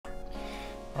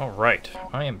Alright,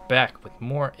 I am back with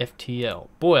more FTL.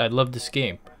 Boy, I love this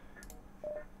game.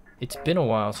 It's been a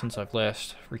while since I've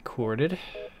last recorded.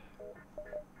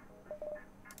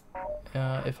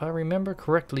 If I remember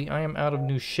correctly, I am out of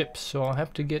new ships, so I'll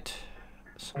have to get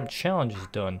some challenges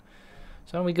done.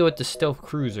 So now we go with the stealth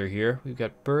cruiser here. We've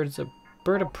got bird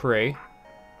of prey.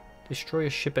 Destroy a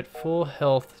ship at full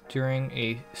health during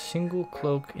a single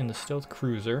cloak in the stealth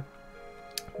cruiser.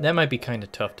 That might be kind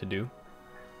of tough to do.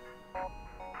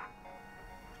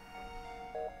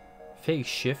 Phase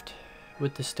shift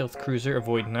with the stealth cruiser.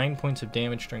 Avoid 9 points of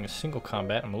damage during a single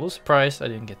combat. I'm a little surprised I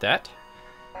didn't get that.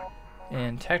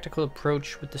 And tactical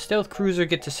approach with the stealth cruiser.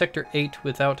 Get to sector 8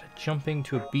 without jumping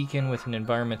to a beacon with an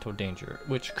environmental danger,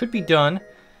 which could be done,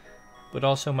 but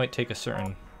also might take a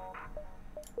certain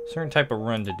type of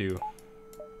run to do.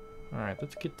 Alright,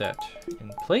 let's get that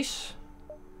in place.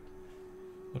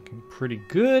 Looking pretty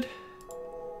good.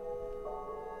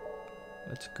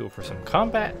 Let's go for some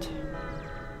combat.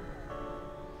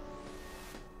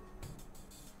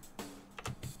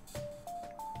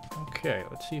 Okay,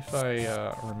 let's see if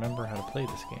I remember how to play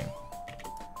this game.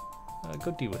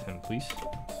 Go deal with him, please.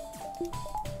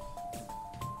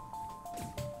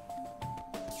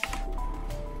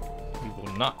 You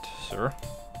will not, sir.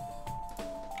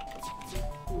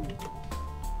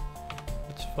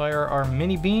 Let's fire our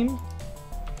mini beam.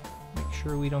 Make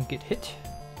sure we don't get hit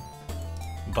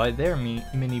by their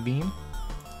mini beam.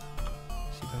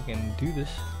 See if I can do this.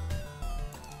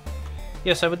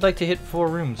 Yes, I would like to hit 4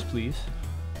 rooms, please.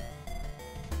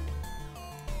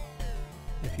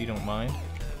 If you don't mind.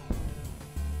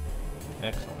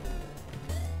 Excellent.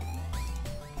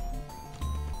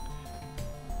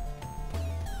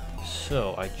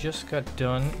 So, I just got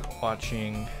done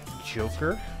watching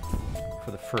Joker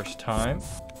for the first time.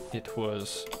 It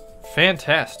was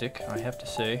fantastic, I have to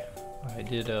say. I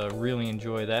did really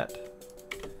enjoy that.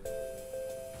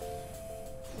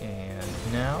 And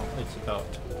now it's about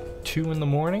 2 in the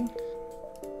morning,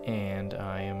 and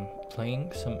I am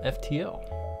playing some FTL.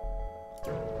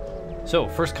 So,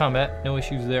 first combat, no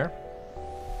issues there.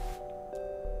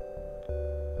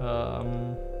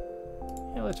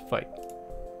 Yeah, let's fight.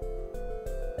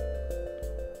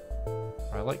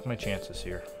 I like my chances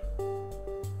here.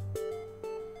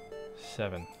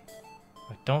 7.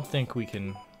 I don't think we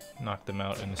can knock them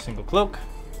out in a single cloak.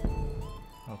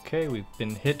 Okay, we've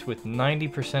been hit with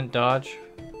 90% dodge.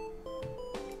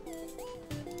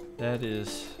 That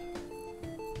is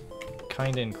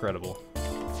kinda incredible.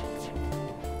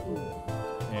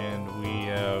 And we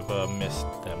have missed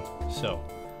them. So,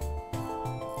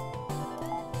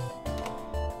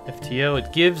 FTL,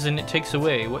 it gives and it takes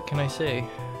away. What can I say?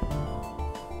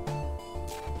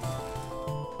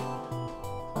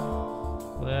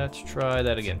 Let's try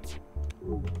that again.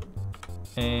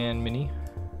 And mini.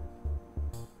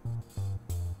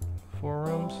 4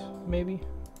 rooms, maybe?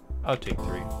 I'll take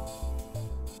 3.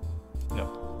 No.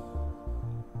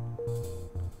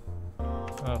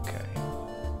 Okay.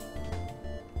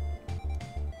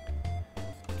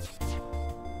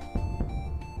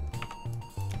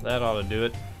 That ought to do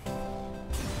it.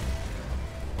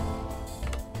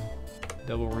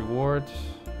 Double rewards.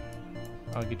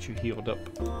 I'll get you healed up.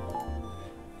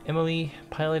 Emily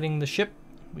piloting the ship.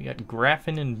 We got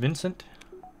Graffin and Vincent.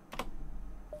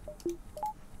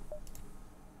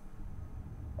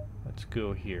 Let's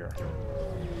go here.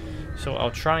 So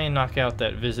I'll try and knock out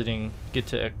that visiting, get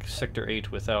to Sector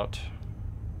 8 without...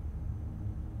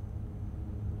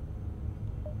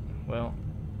 Well,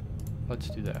 let's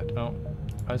do that. Oh,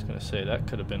 I was going to say that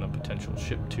could have been a potential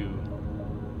ship to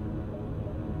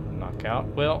knock out.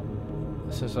 Well,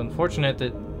 this is unfortunate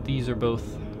that these are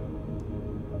both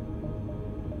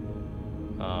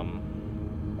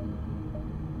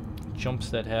jumps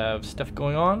that have stuff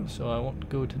going on, so I won't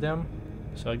go to them.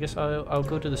 So I guess I'll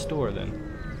go to the store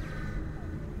then.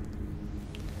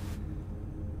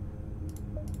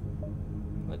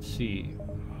 Let's see.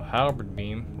 A halberd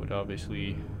beam would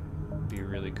obviously be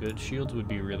really good. Shields would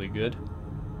be really good.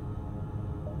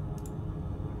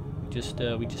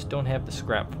 We just don't have the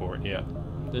scrap for it yet.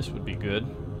 This would be good.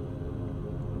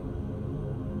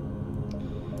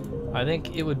 I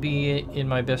think it would be in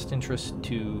my best interest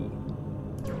to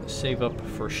save up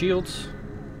for shields.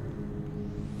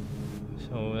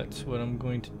 So that's what I'm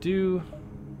going to do.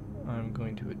 I'm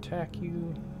going to attack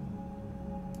you.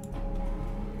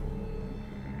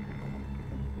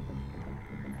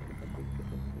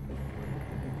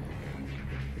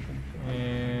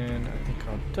 And I think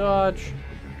I'll dodge.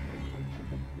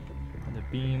 The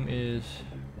beam is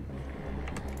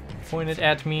pointed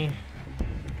at me.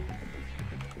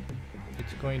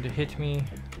 It's going to hit me.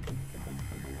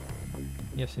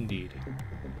 Yes, indeed.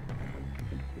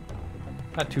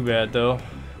 Not too bad, though.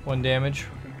 1 damage.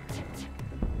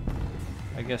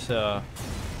 I guess, that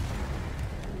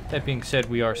being said,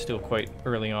 we are still quite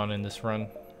early on in this run.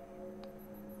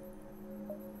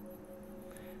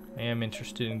 I am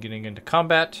interested in getting into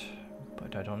combat,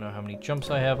 but I don't know how many jumps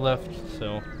I have left,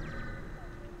 so...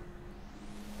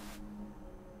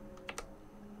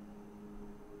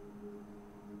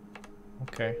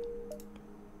 Okay.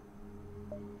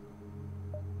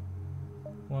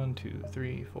 1, 2,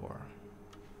 3, 4.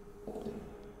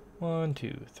 1,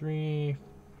 2, 3.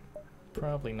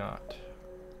 Probably not.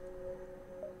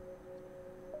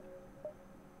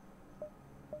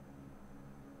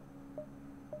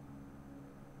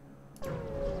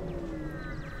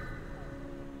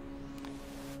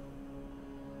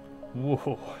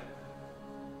 Whoa.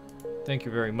 Thank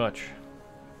you very much.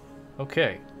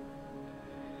 Okay.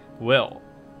 Well,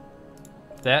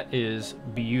 that is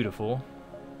beautiful.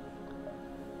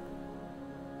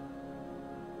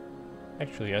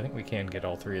 Actually, I think we can get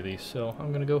all 3 of these, so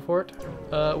I'm gonna go for it.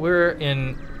 We're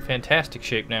in fantastic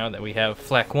shape now that we have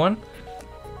flak 1.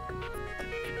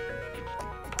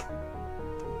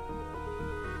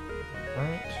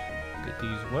 Alright, get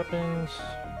these weapons.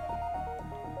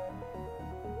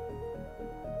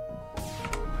 I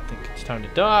think it's time to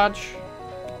dodge.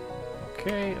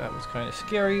 Okay, that was kind of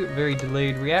scary. Very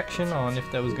delayed reaction on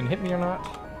if that was going to hit me or not.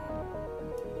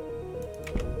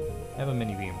 Have a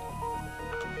mini beam.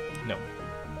 No.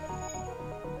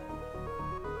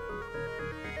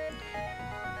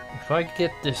 If I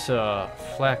get this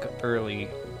flak early,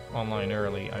 online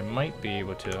early, I might be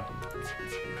able to...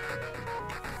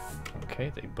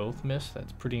 Okay, they both miss.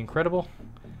 That's pretty incredible.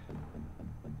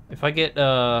 If I get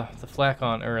the flak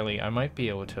on early, I might be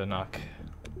able to knock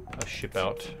a ship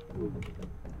out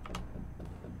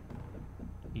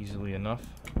easily enough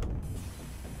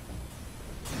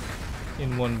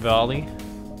in one volley.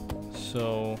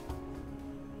 So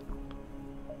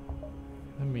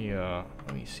let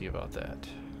me see about that.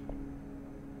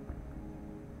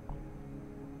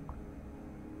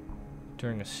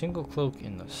 During a single cloak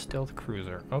in the stealth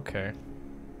cruiser. Okay.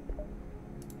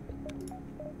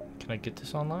 Can I get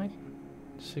this online?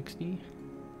 60? 80.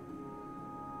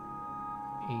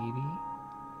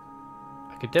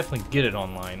 I could definitely get it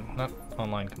online. Not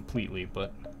online completely,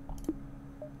 but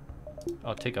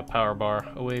I'll take a power bar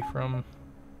away from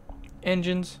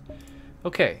engines.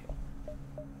 Okay.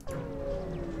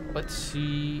 Let's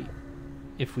see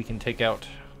if we can take out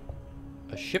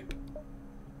a ship.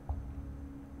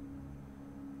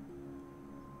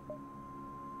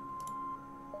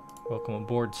 Welcome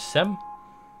aboard, Sem.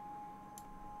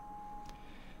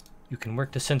 You can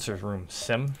work the sensors room,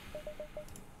 Sem.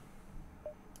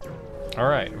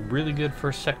 Alright, really good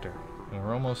first sector. And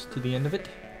we're almost to the end of it.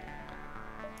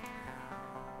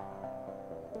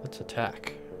 Let's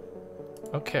attack.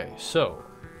 Okay, so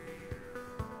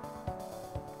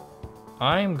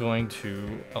I'm going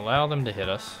to allow them to hit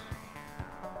us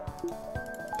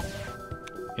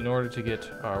in order to get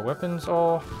our weapons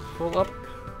all full up.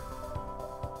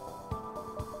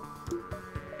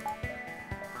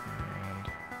 And,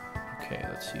 okay,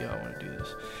 let's see how I want to do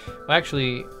this. Well,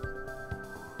 actually,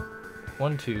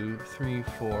 1, 2, 3,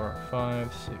 4,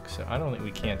 5, 6, 7. I don't think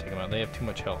we can take them out. They have too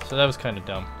much health. So that was kind of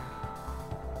dumb.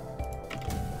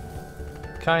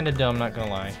 Kind of dumb, not gonna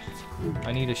lie.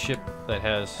 I need a ship that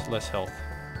has less health.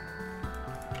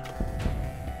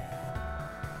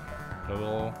 I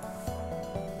will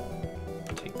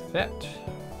take that.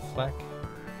 Flak.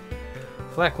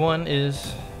 Flak 1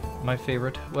 is my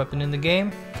favorite weapon in the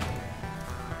game.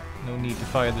 No need to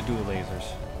fire the dual lasers.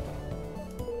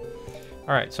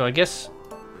 Alright, so I guess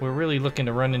we're really looking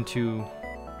to run into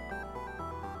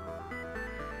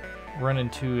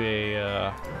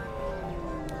a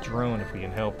drone if we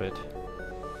can help it.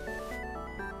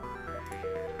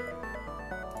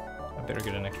 I better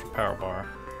get an extra power bar.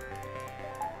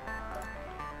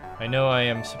 I know I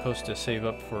am supposed to save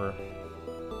up for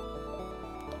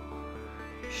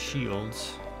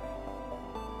shields,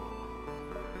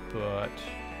 but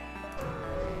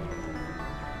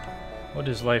what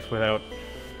is life without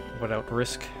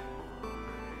risk?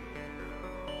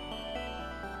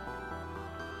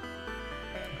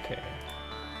 Okay.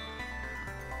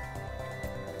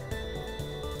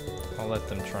 I'll let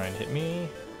them try and hit me.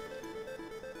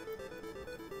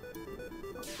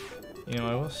 You know,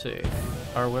 I will say,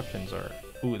 our weapons are...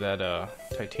 Ooh, that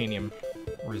titanium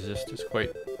resist is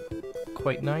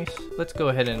quite nice. Let's go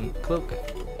ahead and cloak.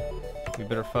 We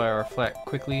better fire our flak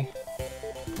quickly.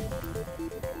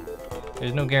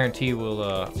 There's no guarantee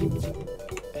we'll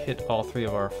hit all 3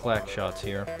 of our flak shots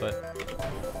here, but...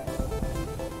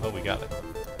 Oh, we got it.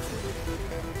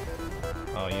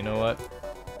 Oh, you know what?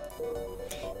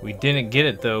 We didn't get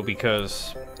it though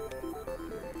because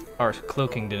our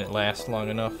cloaking didn't last long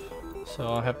enough. So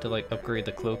I'll have to like upgrade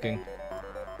the cloaking.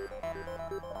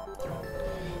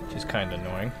 Which is kind of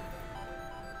annoying.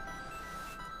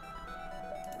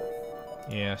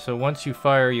 Yeah, so once you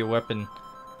fire your weapon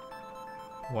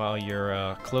while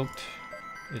you're cloaked,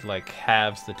 it like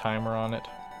halves the timer on it.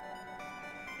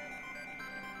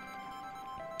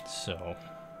 So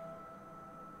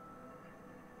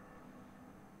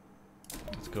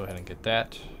let's go ahead and get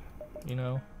that, you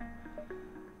know.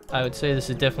 I would say this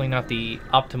is definitely not the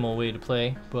optimal way to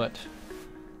play, but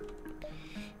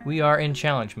we are in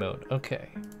challenge mode. Okay.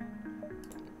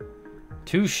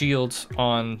 2 shields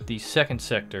on the second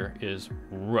sector is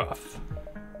rough.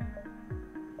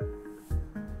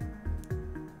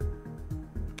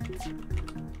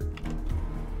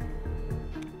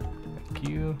 Thank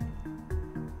you.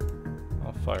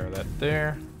 I'll fire that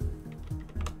there.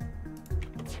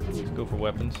 Let's go for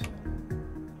weapons.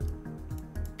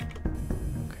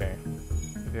 Okay.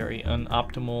 Very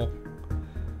unoptimal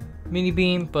mini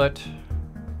beam, but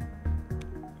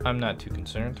I'm not too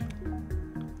concerned.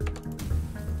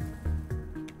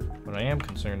 What I am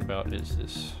concerned about is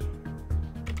this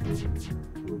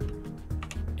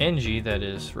NG that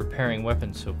is repairing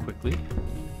weapons so quickly.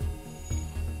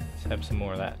 Let's have some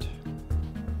more of that.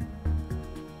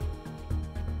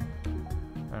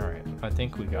 Alright, I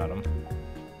think we got him.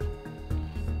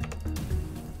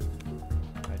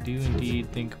 I do indeed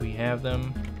think we have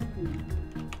them.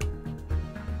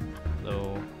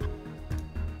 Though,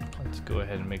 let's go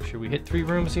ahead and make sure we hit 3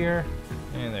 rooms here.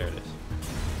 And there it is.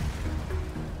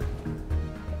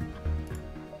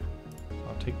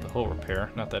 Take the whole repair,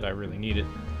 not that I really need it.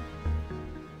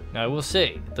 Now I will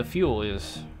say, the fuel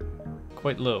is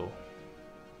quite low.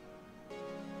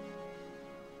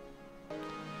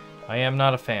 I am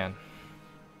not a fan.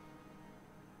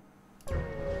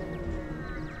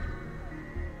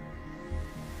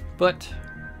 But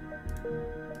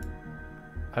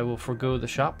I will forego the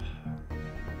shop.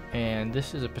 And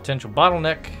this is a potential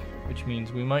bottleneck, which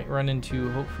means we might run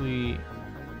into, hopefully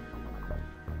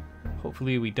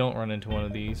we don't run into one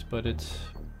of these, but it's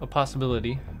a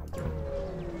possibility.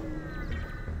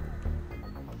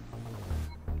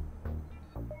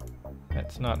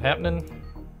 That's not happening.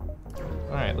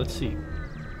 Alright, let's see.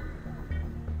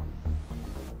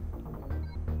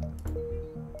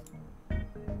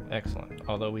 Excellent.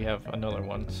 Although we have another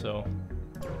one, so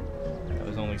that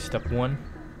was only step 1.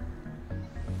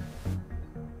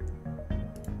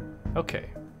 Okay.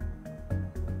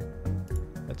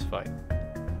 Let's fight.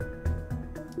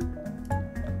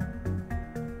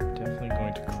 Definitely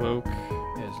going to cloak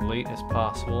as late as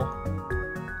possible,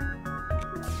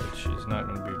 which is not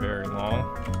going to be very long.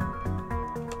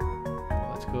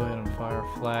 Let's go ahead and fire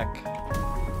flak.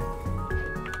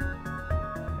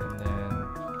 And then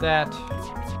that.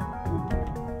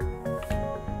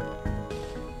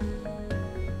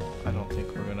 I don't think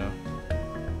we're gonna...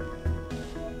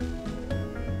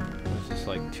 What is this,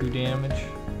 like 2 damage?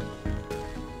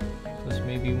 Plus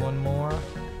maybe 1 more?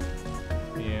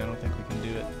 Yeah, I don't think we can do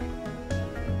it.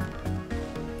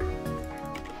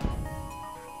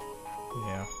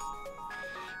 Yeah.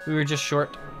 We were just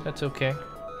short. That's okay.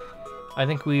 I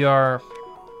think we are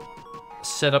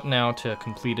set up now to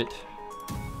complete it.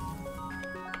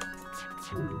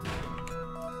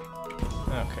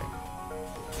 Okay.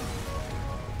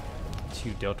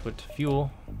 You dealt with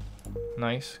fuel.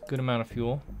 Nice. Good amount of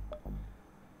fuel.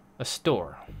 A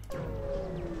store.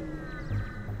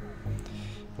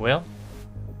 Well,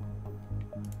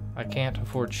 I can't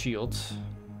afford shields.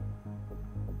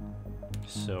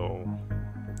 So,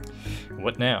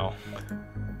 what now?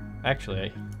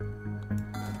 Actually,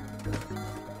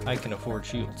 I can afford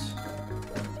shields.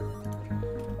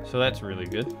 So that's really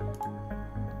good.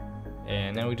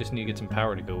 And now we just need to get some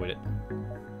power to go with it.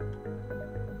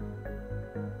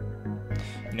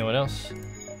 You know what else?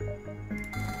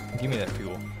 Give me that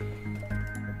fuel.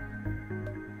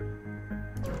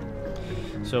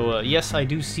 So, yes, I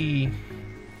do see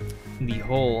the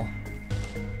hole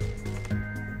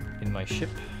in my ship.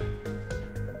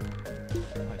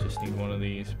 I just need one of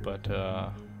these, but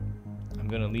I'm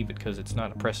gonna leave it because it's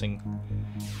not a pressing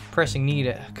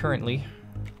need currently.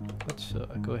 Let's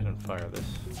go ahead and fire this.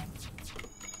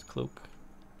 Let's cloak.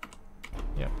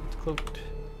 Yeah, it's cloaked.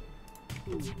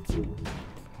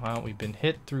 Wow, we've been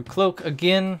hit through cloak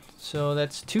again, so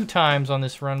that's 2 times on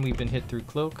this run we've been hit through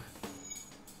cloak.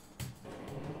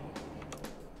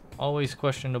 Always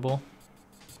questionable.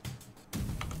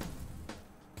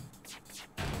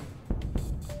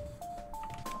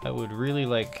 I would really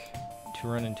like to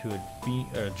run into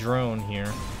a drone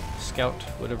here scout,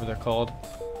 whatever they're called,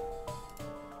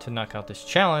 to knock out this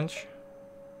challenge.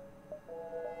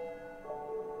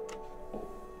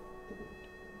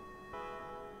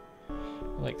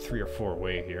 Like 3 or 4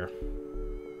 away here.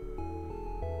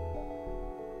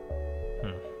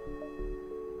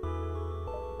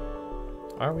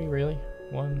 Are we really?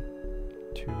 1,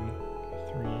 2, 3,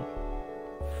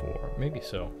 4. Maybe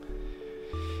so.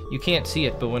 You can't see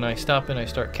it, but when I stop and I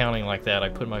start counting like that, I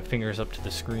put my fingers up to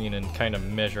the screen and kind of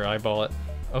measure, eyeball it.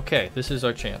 Okay, this is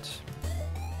our chance.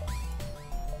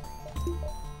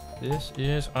 This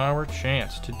is our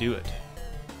chance to do it.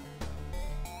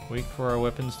 Wait for our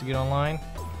weapons to get online.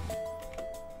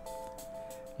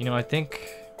 You know, I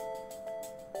think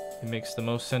it makes the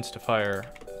most sense to fire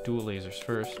dual lasers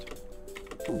first.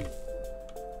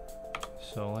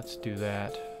 So let's do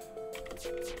that.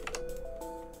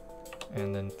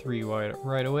 And then 3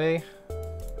 right away.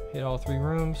 Hit all 3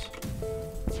 rooms.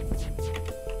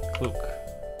 Cloak.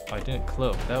 Oh, I didn't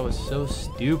cloak. That was so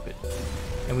stupid.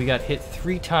 And we got hit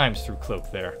 3 times through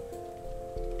cloak there.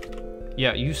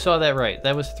 Yeah, you saw that right.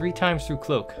 That was 3 times through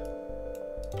cloak.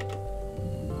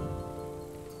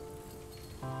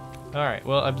 Alright,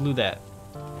 well, I blew that.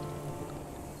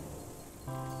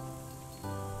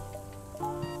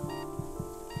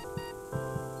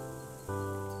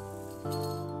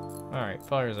 Alright,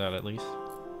 fire's out at least.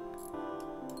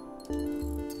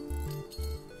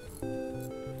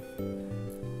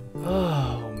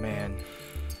 Oh, man.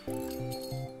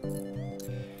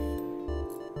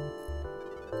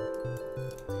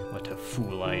 What a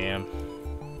fool I am.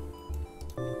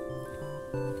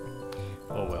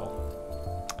 Oh well.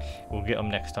 We'll get them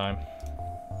next time.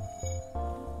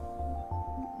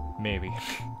 Maybe.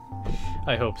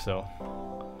 I hope so.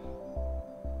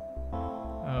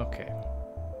 Okay.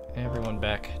 Everyone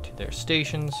back to their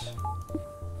stations.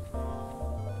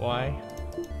 Why?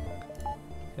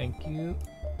 Thank you.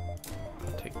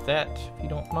 I'll take that if you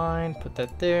don't mind. Put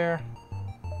that there.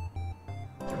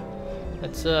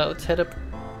 Let's head up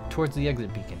towards the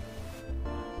exit beacon.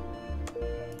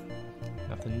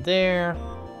 Nothing there.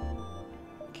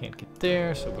 Can't get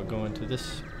there, so we're going to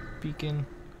this beacon.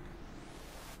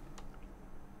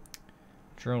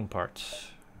 Drone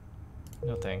parts.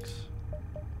 No thanks.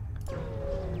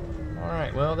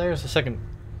 Alright, well, there's the second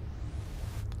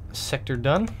sector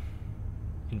done.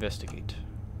 Investigate.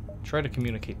 Try to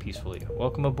communicate peacefully.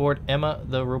 Welcome aboard, Emma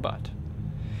the robot.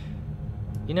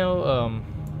 You know,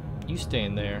 you stay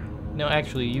in there. No,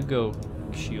 actually, you go,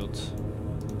 Shields.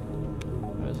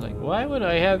 I was like, why would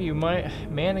I have you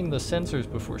manning the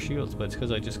sensors before Shields? But it's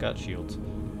because I just got Shields.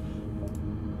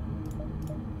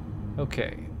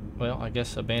 Okay, well, I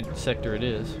guess abandoned sector it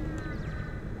is.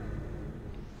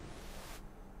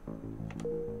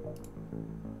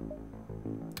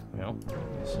 Well,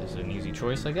 this is an easy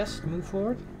choice, I guess, to move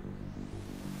forward.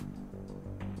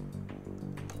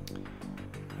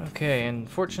 Okay, and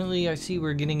fortunately I see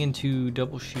we're getting into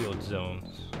double shield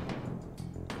zones.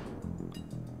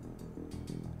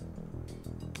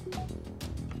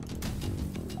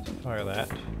 Fire that.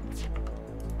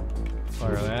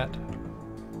 Fire that.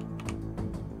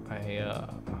 I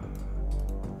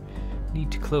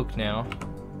need to cloak now,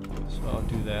 so I'll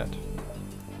do that.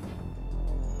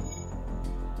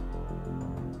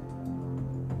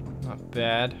 Not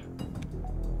bad.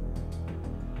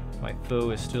 My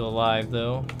foe is still alive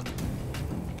though,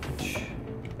 which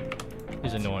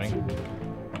is annoying.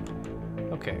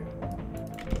 Okay.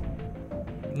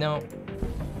 No,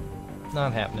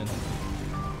 not happening.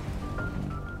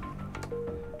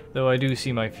 Though I do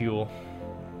see my fuel.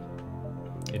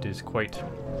 It is quite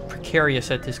precarious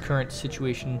at this current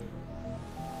situation.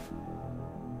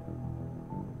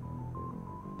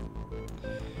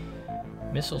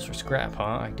 Missiles for scrap,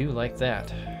 huh? I do like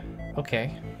that.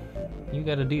 Okay. You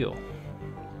got a deal,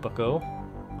 bucko.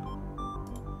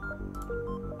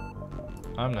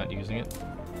 I'm not using it.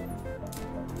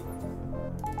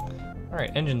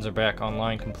 Alright, engines are back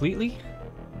online completely.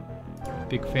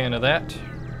 Big fan of that.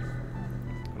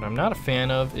 What I'm not a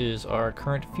fan of is our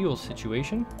current fuel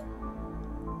situation.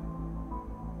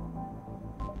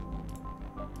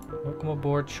 Welcome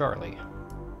aboard, Charlie.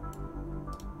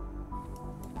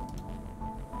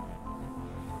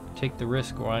 Take the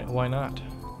risk, why not?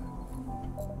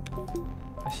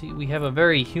 I see we have a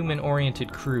very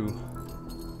human-oriented crew,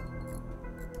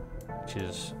 which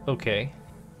is okay.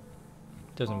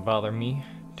 Doesn't bother me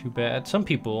too bad. Some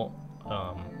people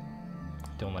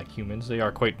don't like humans. They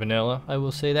are quite vanilla, I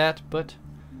will say that, but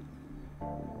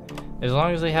as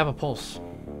long as they have a pulse.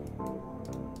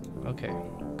 Okay,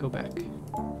 go back.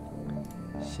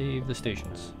 Save the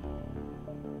stations.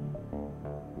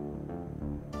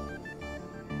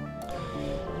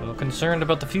 concerned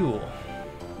about the fuel.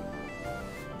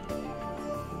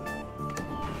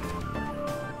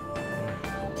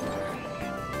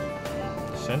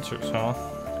 Sensors, huh?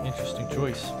 Interesting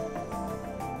choice.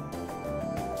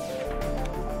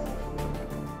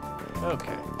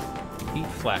 Okay. Eat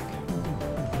flak.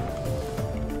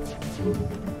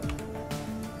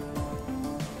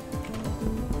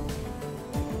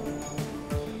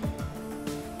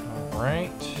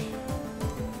 Alright.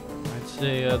 I'd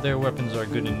say their weapons are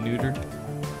good and neutered.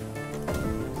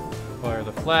 Fire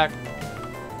the flak.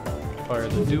 Fire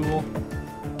the duel.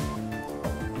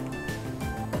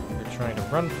 They're trying to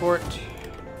run for it.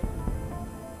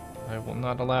 I will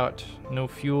not allow it. No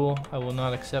fuel. I will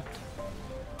not accept.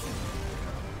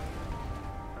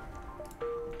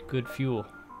 Good fuel.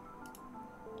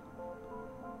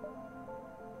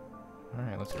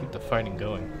 Alright, let's keep the fighting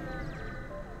going.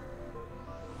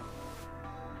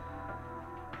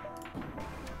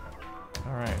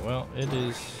 Alright, well, it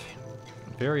is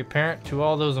very apparent to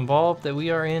all those involved that we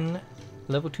are in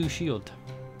level 2 shield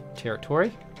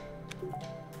territory.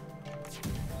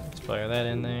 Let's fire that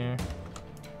in there.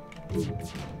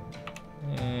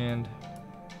 And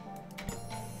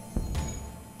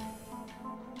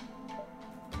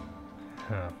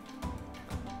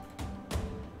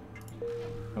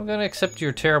I'm gonna accept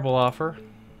your terrible offer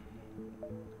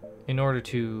in order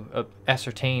to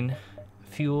ascertain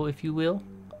fuel, if you will.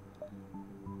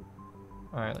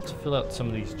 Alright, let's fill out some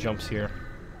of these jumps here.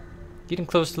 Getting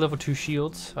close to level 2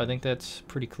 shields. I think that's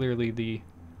pretty clearly the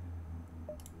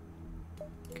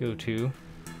go-to.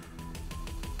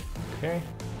 Okay.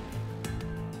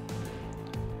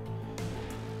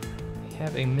 We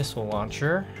have a missile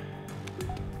launcher,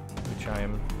 which I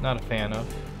am not a fan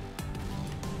of.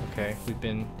 Okay, we've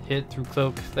been hit through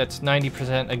cloak. That's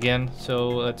 90% again,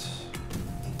 so that's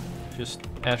just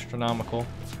astronomical.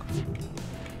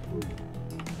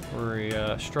 We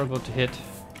struggled to hit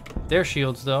their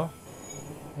shields though,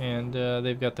 and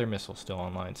they've got their missiles still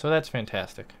online, so that's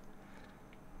fantastic.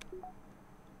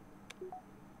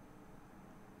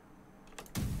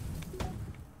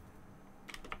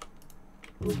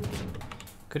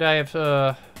 Could I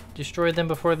have destroyed them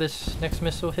before this next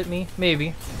missile hit me?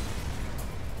 Maybe.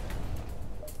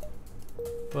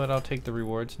 But I'll take the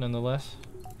rewards nonetheless.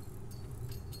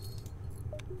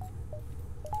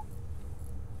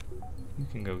 You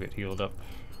can go get healed up.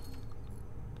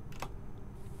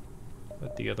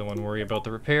 Let the other one worry about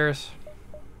the repairs.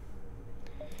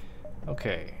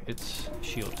 Okay, it's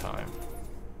shield time.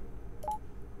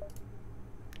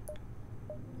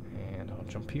 And I'll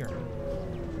jump here.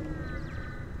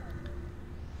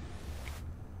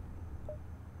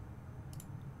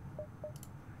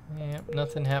 Yep,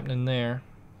 nothing happening there.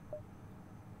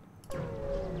 So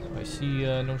I see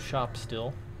no shop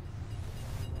still.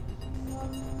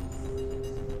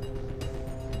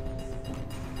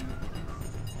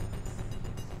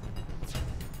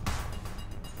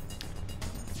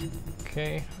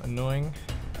 Okay, annoying.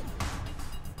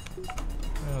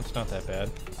 Well, it's not that bad.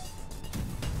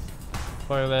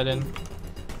 Fire that in.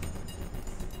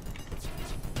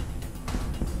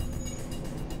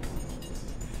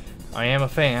 I am a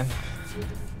fan.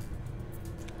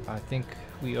 I think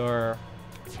we are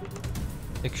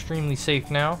extremely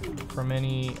safe now from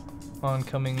any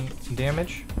oncoming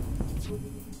damage.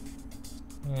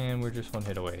 And we're just one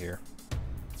hit away here.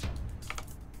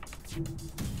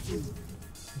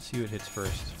 Let's see what hits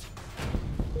first.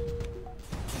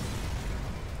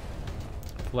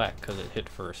 Black, because it hit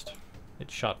first. It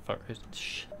shot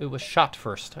first. It was shot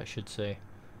first, I should say.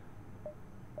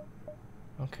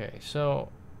 Okay, so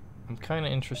I'm kind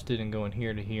of interested in going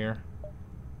here to here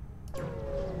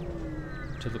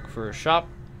to look for a shop.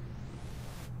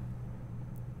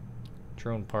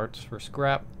 Drone parts for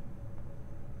scrap.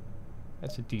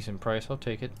 That's a decent price. I'll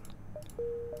take it.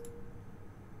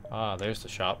 Ah, there's the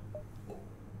shop.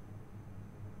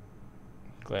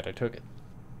 Glad I took it.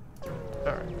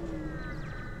 Alright.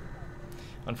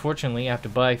 Unfortunately, I have to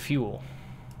buy fuel.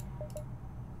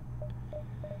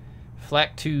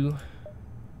 Flak 2,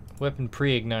 weapon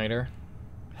pre-igniter,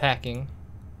 hacking.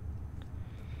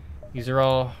 These are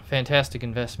all fantastic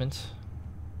investments.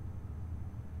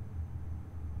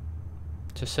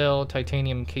 To sell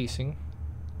titanium casing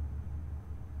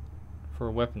for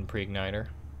a weapon pre-igniter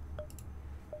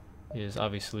is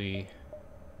obviously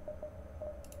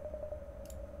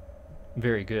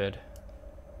very good.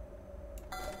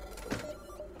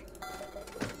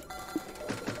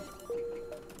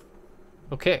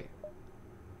 Okay,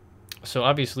 so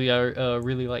obviously I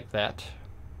really like that.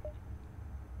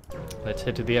 Let's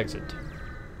head to the exit.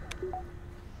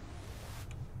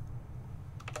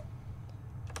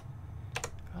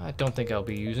 I don't think I'll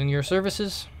be using your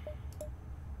services.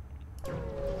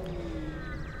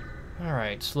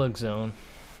 Alright, slug zone.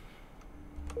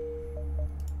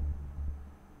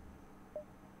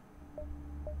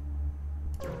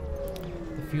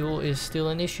 The fuel is still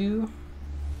an issue.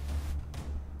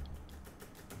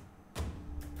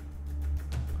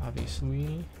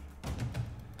 Obviously.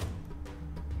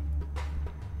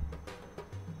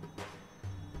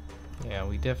 Yeah,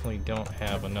 we definitely don't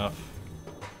have enough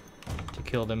to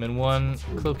kill them in one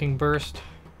cloaking burst.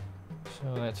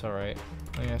 So that's alright.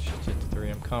 I guess just hit the 3,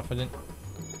 I'm confident.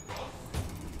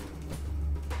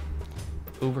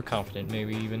 Overconfident,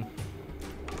 maybe even.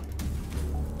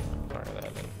 Fire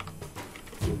that in.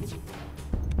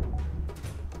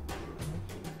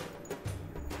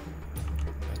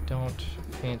 I don't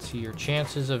fancy your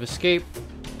chances of escape.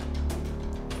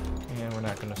 And we're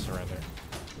not going to surrender.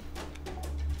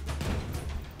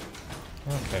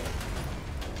 Okay.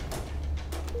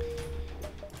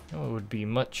 It would be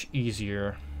much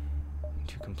easier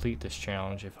to complete this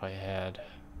challenge if I had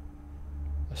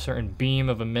a certain beam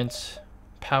of immense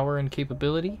power and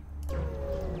capability.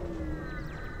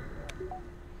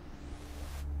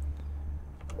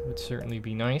 Would certainly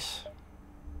be nice.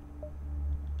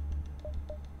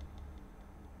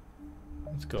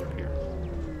 Let's go up here.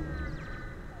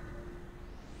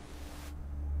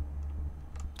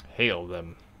 Hail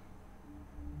them.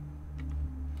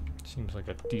 Seems like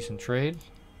a decent trade.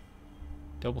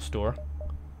 Double store.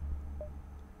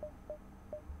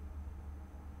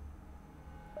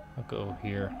 I'll go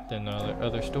here, then the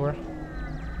other store.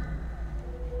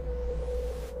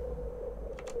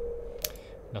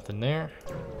 Nothing there.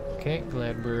 Okay,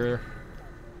 glad we're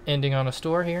ending on a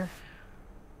store here.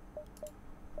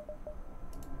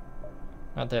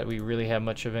 Not that we really have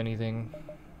much of anything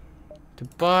to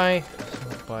buy. So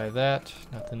I'll buy that.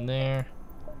 Nothing there.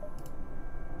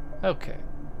 Okay.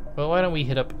 Well, why don't we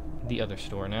hit up the other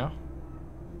store now?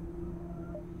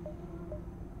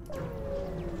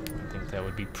 I think that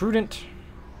would be prudent.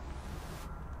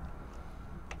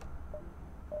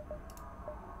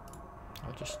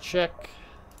 I'll just check.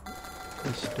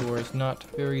 This store is not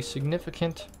very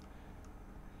significant.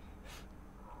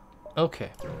 Okay.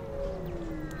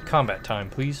 Combat time,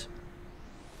 please.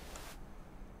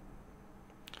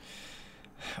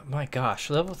 My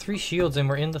gosh, level 3 shields and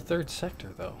we're in the 3rd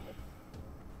sector, though.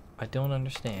 I don't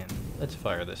understand. Let's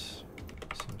fire this.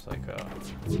 Seems like a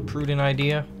prudent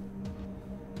idea.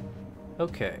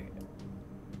 Okay.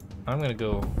 I'm gonna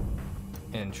go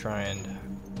and try and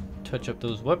touch up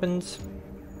those weapons.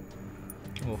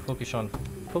 We'll focus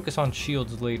on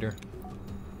shields later.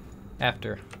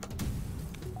 After.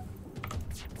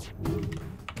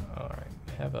 Alright.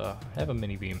 Have a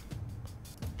mini beam.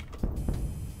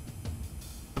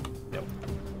 No.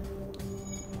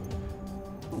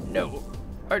 No.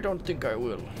 I don't think I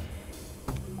will.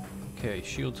 Okay,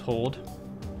 shields hold.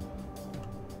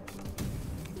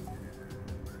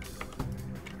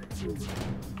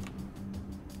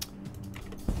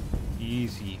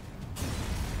 Easy.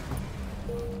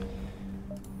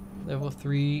 Level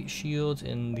 3 shields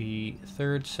in the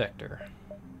 3rd sector.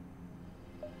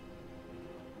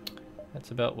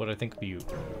 That's about what I think of you.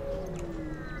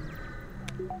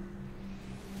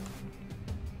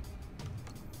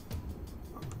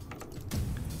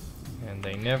 And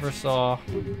they never saw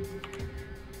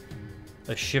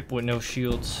a ship with no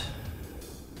shields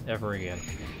ever again.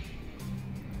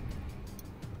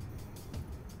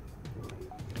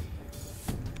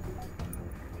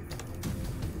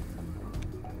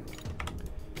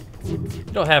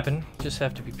 It'll happen, just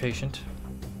have to be patient.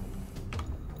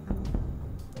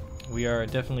 We are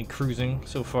definitely cruising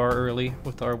so far early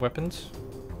with our weapons.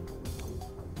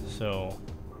 So,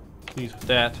 pleased with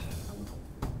that.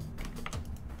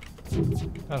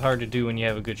 Not hard to do when you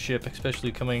have a good ship,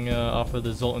 especially coming off of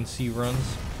the Zoltan Sea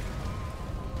runs.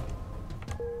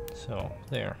 So,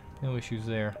 there. No issues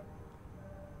there.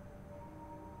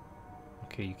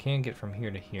 Okay, you can get from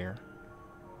here to here.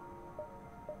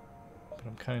 But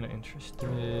I'm kind of interested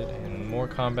in more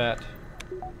combat.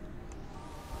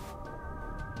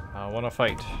 I want to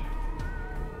fight.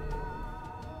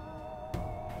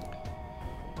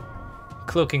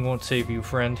 Cloaking won't save you,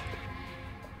 friend.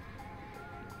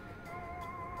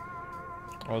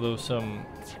 Although some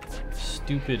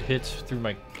stupid hits through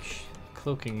my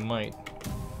cloaking might.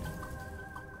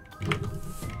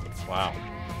 Wow.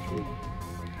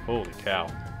 Holy cow.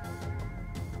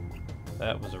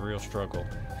 That was a real struggle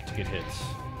to get hits.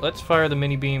 Let's fire the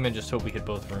mini beam and just hope we hit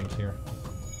both rooms here.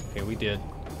 Okay, we did.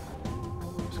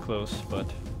 It was close, but...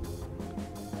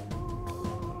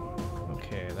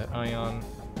 Okay, that ion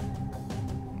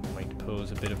might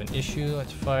pose a bit of an issue.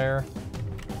 Let's fire.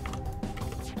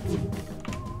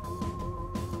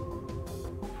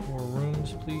 4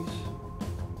 rooms, please.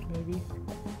 Maybe.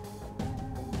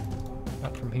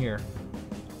 Not from here.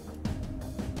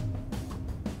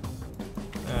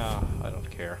 Ah, I don't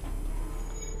care.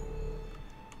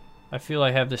 I feel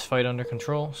I have this fight under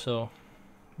control, so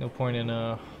no point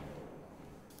in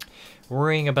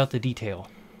worrying about the detail.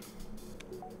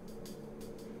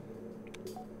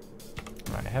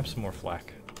 Alright, I have some more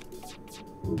flak.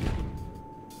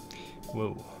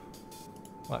 Whoa.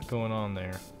 A lot going on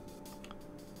there.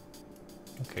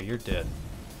 Okay, you're dead.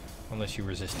 Unless you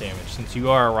resist damage. Since you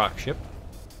are a rock ship.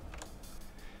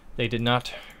 They did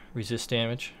not resist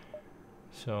damage.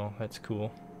 So, that's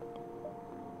cool.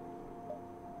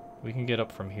 We can get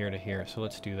up from here to here, so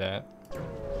let's do that.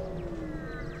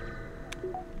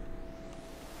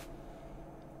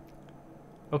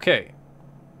 Okay.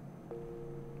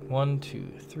 1,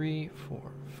 2, 3, 4,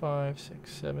 5,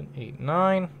 6, 7, 8,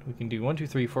 9. We can do 1, 2,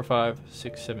 3, 4, 5,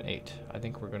 6, 7, 8. I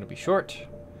think we're going to be short.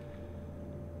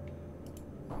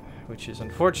 Which is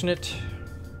unfortunate.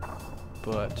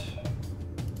 But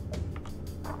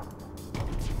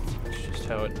it's just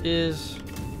how it is.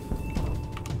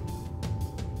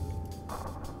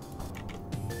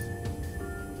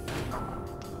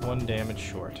 One damage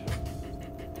short.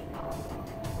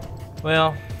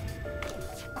 Well,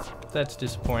 that's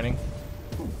disappointing.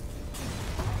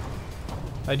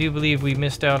 I do believe we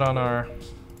missed out on our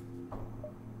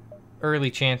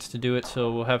early chance to do it,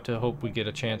 so we'll have to hope we get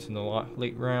a chance in the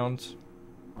late rounds.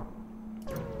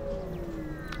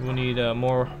 We'll need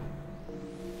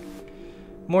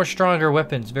more stronger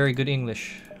weapons. Very good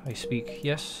English, I speak,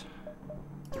 yes.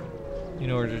 In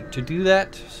order to do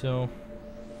that, so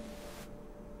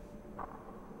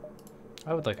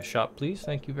I would like a shop, please.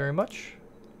 Thank you very much.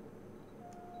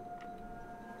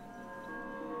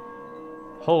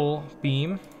 Hull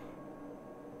beam.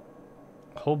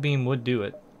 Hull beam would do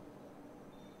it.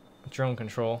 Drone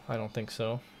control, I don't think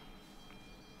so.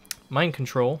 Mind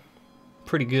control,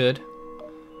 pretty good.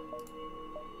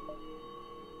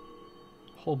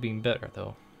 Hull beam better,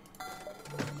 though.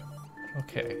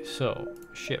 Okay, so,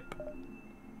 ship.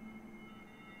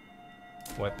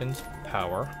 Weapons,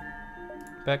 power.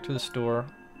 Back to the store.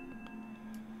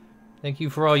 Thank you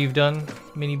for all you've done,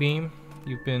 Mini Beam.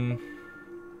 You've been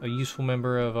a useful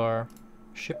member of our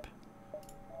ship.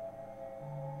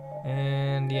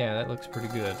 And yeah, that looks pretty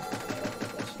good.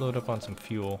 Let's load up on some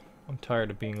fuel. I'm tired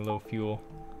of being low fuel.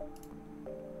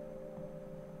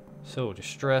 So,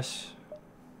 distress.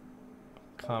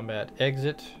 Combat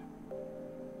exit.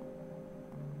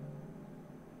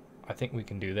 I think we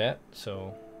can do that,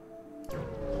 so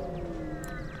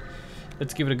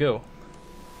let's give it a go.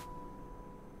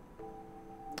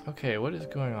 Okay, what is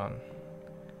going on?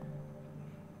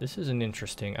 This is an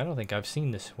interesting. I don't think I've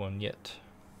seen this one yet.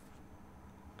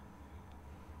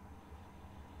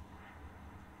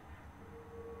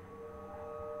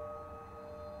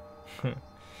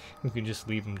 We can just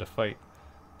leave them to fight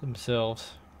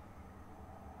themselves.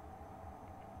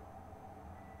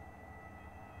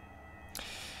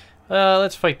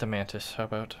 Let's fight the mantis. How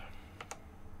about?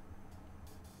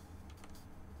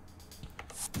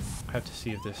 I have to see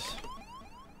if this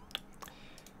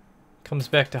comes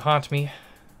back to haunt me.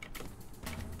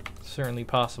 Certainly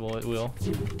possible it will.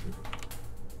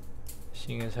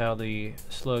 Seeing as how the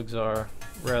slugs are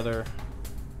rather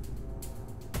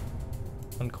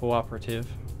uncooperative.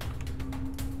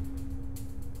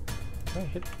 Can I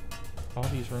hit all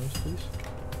these rooms, please?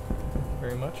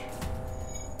 Very much.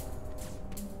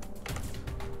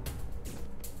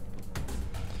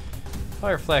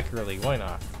 Fire flak early, why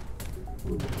not?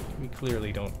 We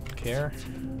clearly don't care.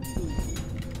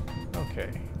 Okay.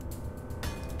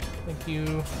 Thank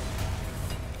you,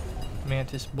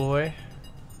 Mantis boy.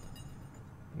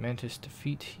 Mantis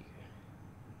defeat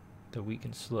the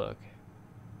weakened slug.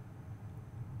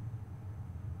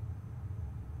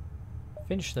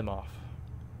 Finish them off.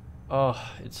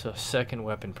 Oh, it's a second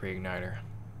weapon pre-igniter.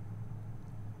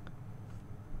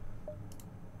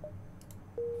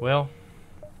 Well,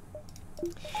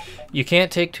 you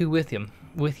can't take two with you,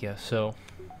 so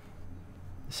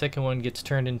the second one gets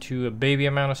turned into a baby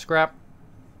amount of scrap,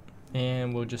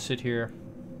 and we'll just sit here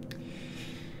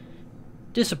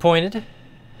disappointed.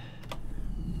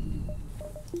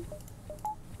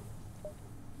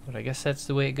 But I guess that's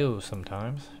the way it goes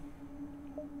sometimes.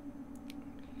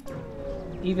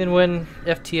 Even when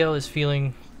FTL is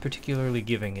feeling particularly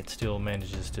giving, it still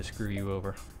manages to screw you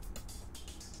over.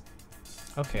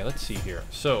 Okay, let's see here.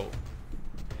 So,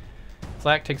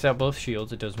 flak takes out both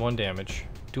shields. It does 1 damage.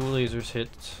 Dual lasers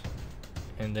hits.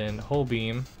 And then hull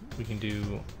beam, we can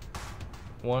do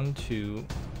 1, 2,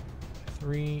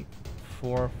 3,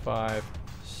 4, 5,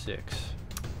 6.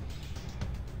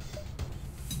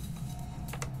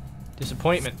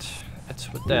 Disappointment. That's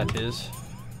what that is.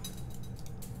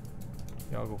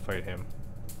 Yeah, I'll go fight him.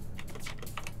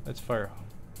 Let's fire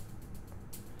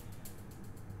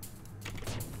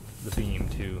the beam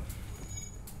too.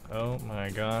 Oh my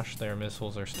gosh, their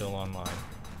missiles are still online.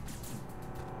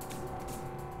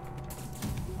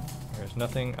 There's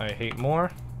nothing I hate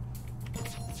more.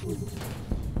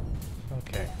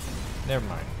 Okay, never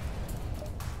mind.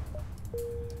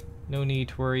 No need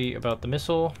to worry about the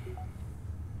missile.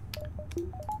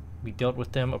 We dealt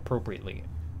with them appropriately.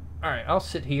 Alright, I'll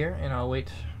sit here and I'll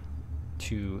wait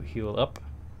to heal up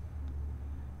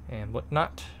and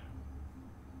whatnot.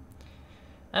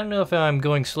 I don't know if I'm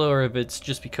going slower, if it's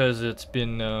just because it's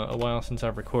been a while since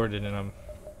I've recorded and I'm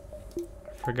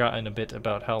forgotten a bit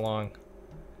about how long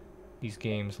these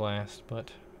games last,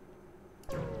 but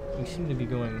we seem to be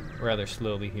going rather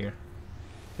slowly here.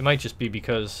 It might just be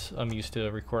because I'm used to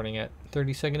recording at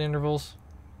 30-second intervals.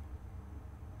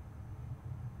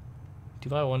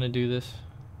 Do I want to do this?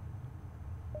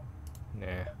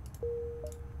 Nah.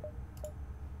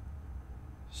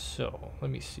 So, let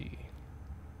me see.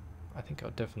 I think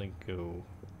I'll definitely go...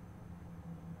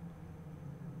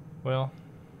 Well,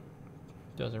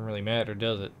 doesn't really matter,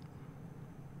 does it?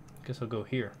 Guess I'll go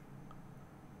here.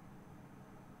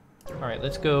 Alright,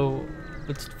 let's go...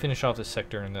 Let's finish off this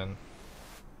sector and then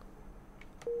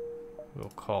we'll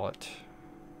call it.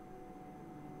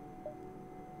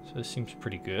 So this seems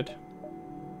pretty good.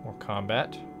 More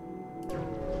combat.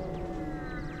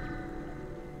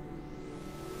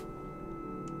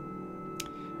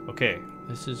 Okay,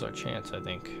 this is our chance, I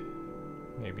think.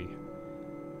 Maybe.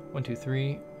 1, 2,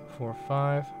 3, 4,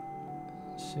 5,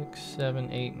 6,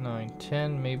 7, 8, 9,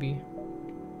 10, maybe.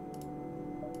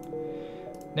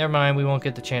 Never mind, we won't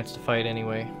get the chance to fight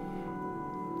anyway.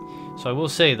 So I will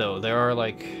say, though, there are,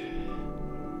 like,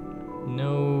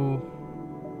 no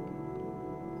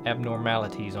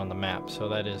abnormalities on the map, so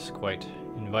that is quite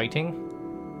inviting.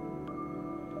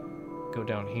 Go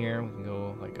down here, we can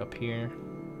go, like, up here.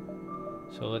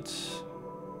 So let's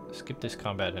skip this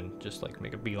combat and just like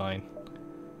make a beeline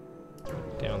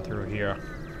down through here.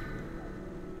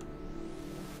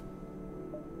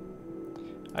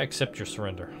 I accept your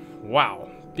surrender. Wow,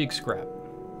 big scrap.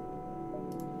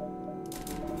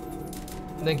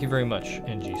 Thank you very much,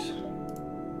 NGs.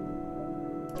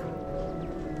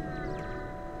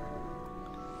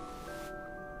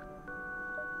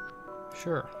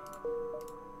 Sure.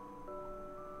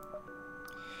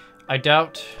 I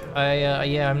doubt,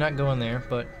 yeah, I'm not going there,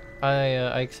 but I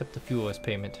accept the fuel as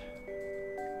payment.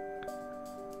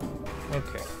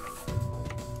 Okay.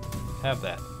 Have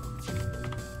that.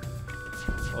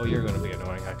 Oh, you're gonna be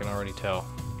annoying, I can already tell.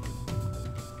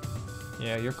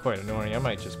 Yeah, you're quite annoying. I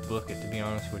might just book it, to be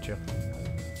honest with you.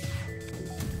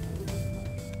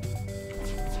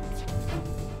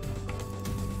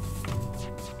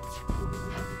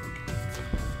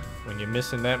 When you're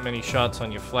missing that many shots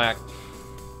on your flak,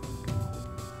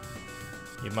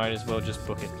 you might as well just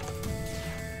book it.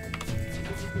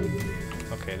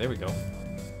 Okay, there we go.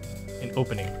 An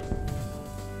opening.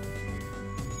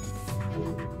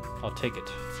 I'll take it.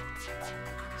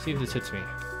 See if this hits me.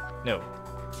 No.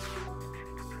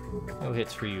 No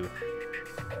hits for you.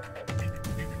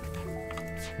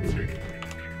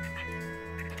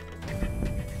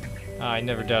 I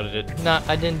never doubted it. Nah,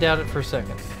 I didn't doubt it for a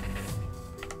second.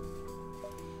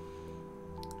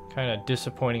 Kind of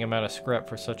disappointing amount of scrap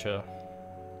for such a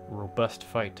robust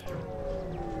fight.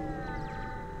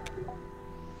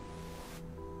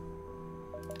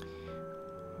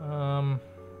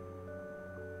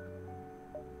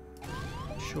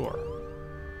 Sure.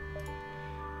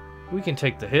 We can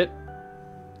take the hit.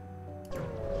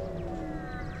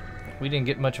 We didn't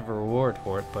get much of a reward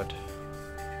for it, but...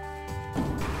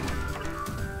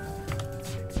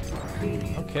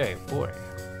 Okay, boy.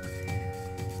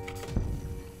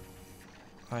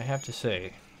 I have to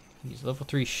say, these level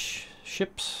 3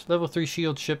 ships, level 3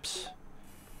 shield ships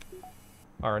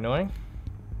are annoying.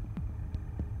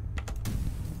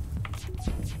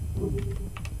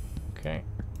 Okay.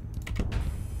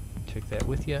 Take that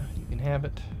with you. You can have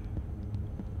it.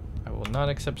 I will not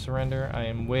accept surrender. I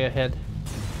am way ahead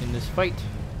in this fight.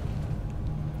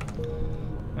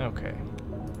 Okay.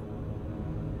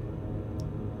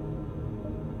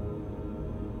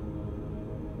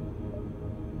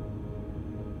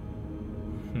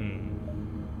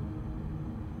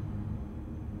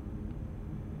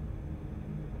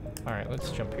 Alright, let's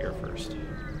jump here first.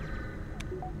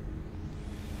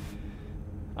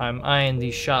 I'm eyeing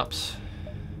these shops.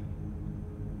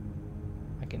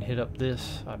 I can hit up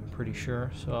this, I'm pretty sure,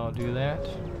 so I'll do that.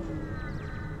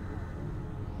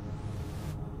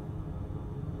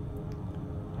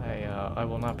 I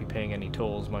will not be paying any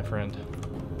tolls, my friend.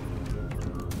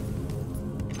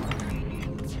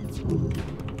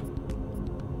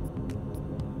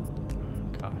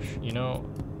 Gosh, you know,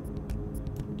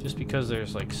 just because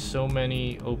there's like so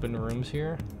many open rooms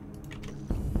here.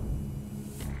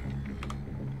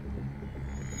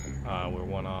 We're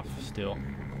one off still.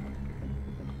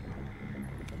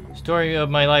 Story of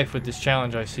my life with this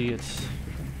challenge, I see it's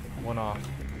one off.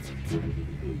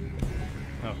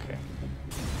 Okay.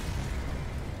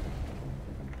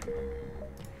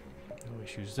 No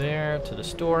issues there. To the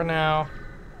store now.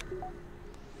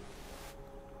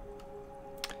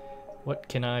 What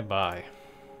can I buy?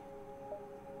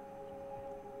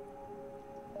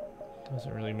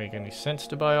 Doesn't really make any sense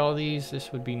to buy all these.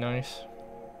 This would be nice.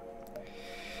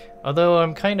 Although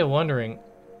I'm kind of wondering,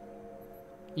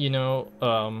 you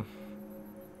know,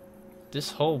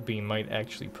 this hull beam might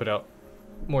actually put out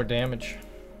more damage.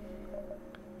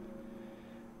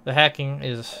 The hacking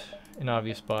is an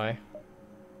obvious buy.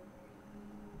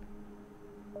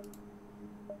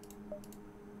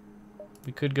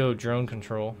 We could go drone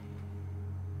control.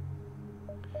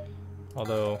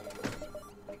 Although,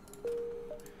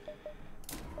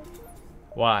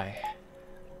 why?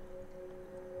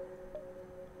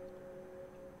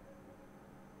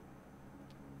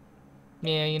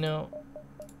 Yeah, you know,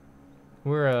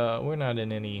 we're not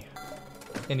in any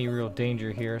real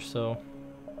danger here, so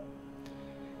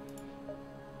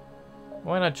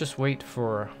why not just wait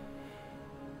for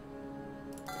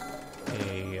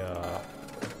a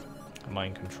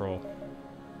mind control?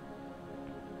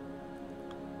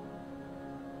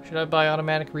 Should I buy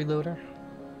automatic reloader?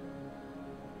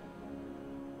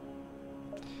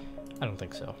 I don't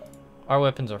think so. Our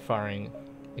weapons are firing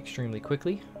extremely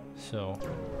quickly, so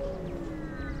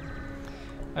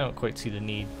I don't quite see the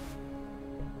need.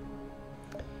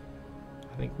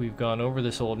 I think we've gone over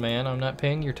this, old man. I'm not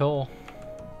paying your toll.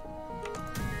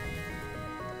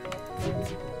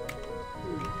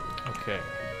 Okay.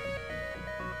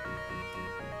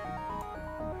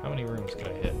 How many rooms can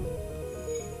I hit?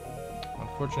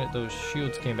 Unfortunate those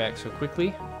shields came back so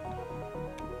quickly.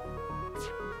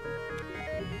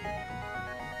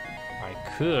 I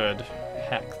could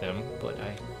hack them, but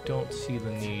I don't see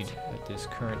the need at this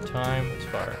current time. Let's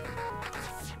fire.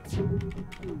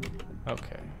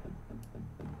 Okay.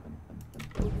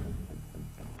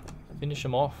 Finish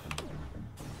them off.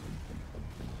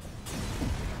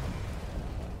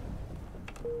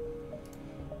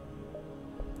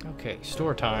 Okay,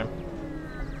 store time.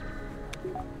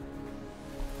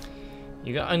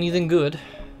 You got anything good?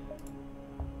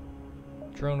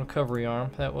 Drone recovery arm.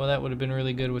 That would have been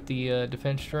really good with the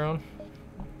defense drone.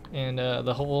 And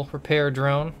the whole repair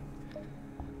drone.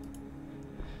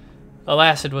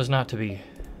 Alas, it was not to be.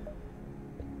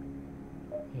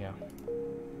 Yeah.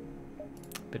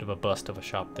 Bit of a bust of a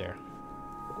shop there.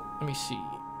 Let me see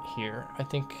here. I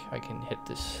think I can hit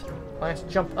this last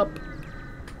jump up.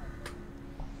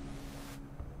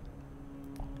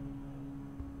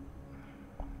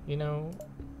 You know...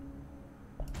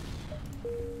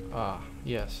 Ah,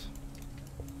 yes.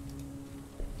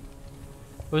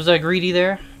 Was I greedy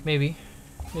there? Maybe.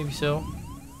 Maybe so.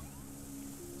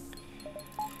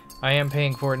 I am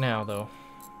paying for it now, though.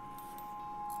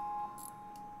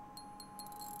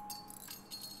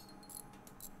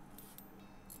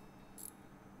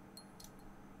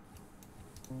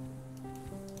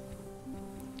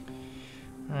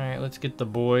 Alright, let's get the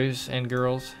boys and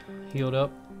girls healed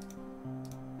up.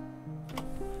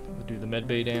 We'll do the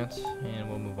medbay dance, and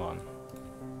we'll move on.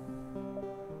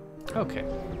 Okay.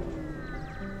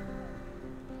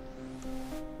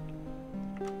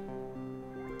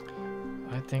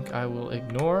 I think I will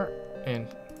ignore and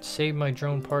save my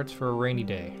drone parts for a rainy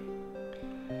day.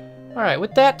 Alright,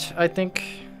 with that, I think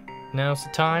now's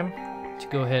the time to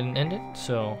go ahead and end it,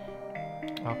 so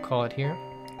I'll call it here.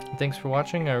 Thanks for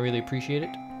watching, I really appreciate it.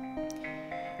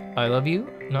 I love you,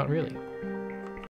 not really.